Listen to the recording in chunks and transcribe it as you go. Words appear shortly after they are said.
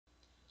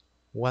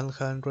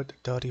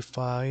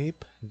135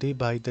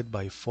 divided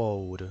by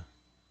 4.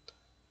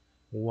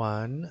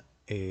 1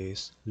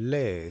 is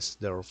less,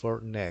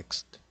 therefore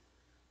next.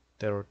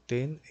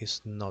 13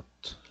 is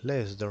not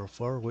less,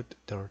 therefore with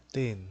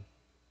 13.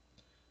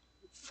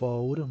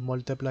 4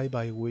 multiplied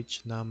by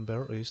which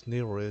number is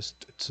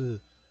nearest to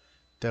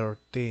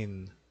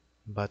 13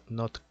 but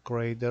not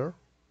greater?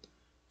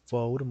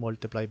 4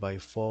 multiplied by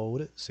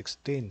 4,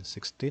 16.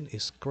 16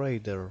 is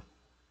greater.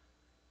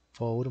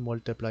 4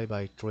 multiplied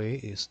by 3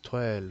 is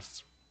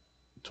 12.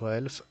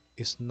 12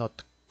 is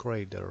not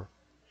greater.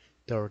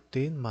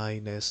 13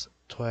 minus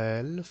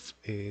 12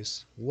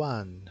 is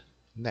 1.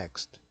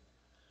 Next.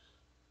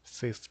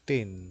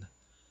 15.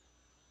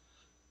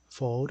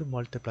 4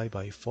 multiplied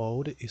by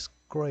 4 is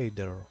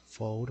greater.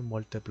 4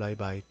 multiplied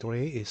by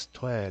 3 is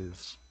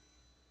 12.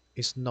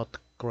 Is not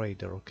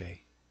greater,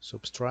 okay.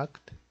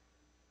 Subtract.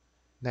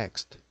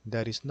 Next.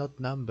 That is not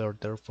number,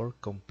 therefore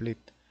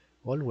complete.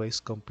 Always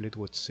complete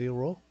with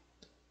 0.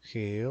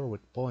 Here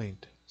with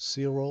point.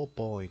 0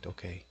 point,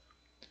 okay.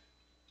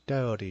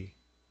 30.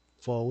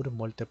 4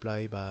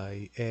 multiplied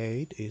by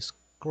 8 is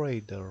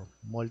greater.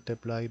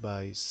 Multiplied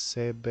by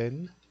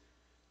 7,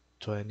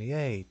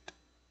 28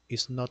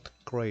 is not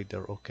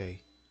greater,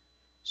 okay.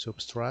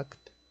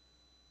 Subtract.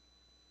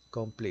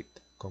 Complete.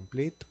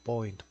 Complete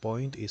point.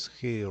 Point is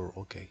here,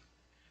 okay.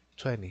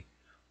 20.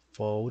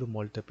 4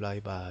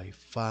 multiplied by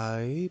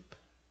 5,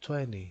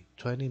 20.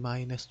 20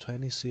 minus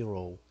 20,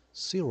 0.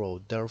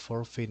 0,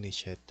 therefore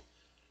finish it.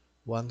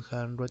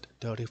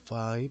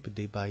 135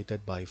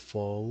 divided by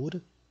 4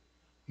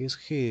 is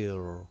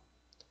here.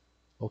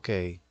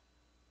 Okay,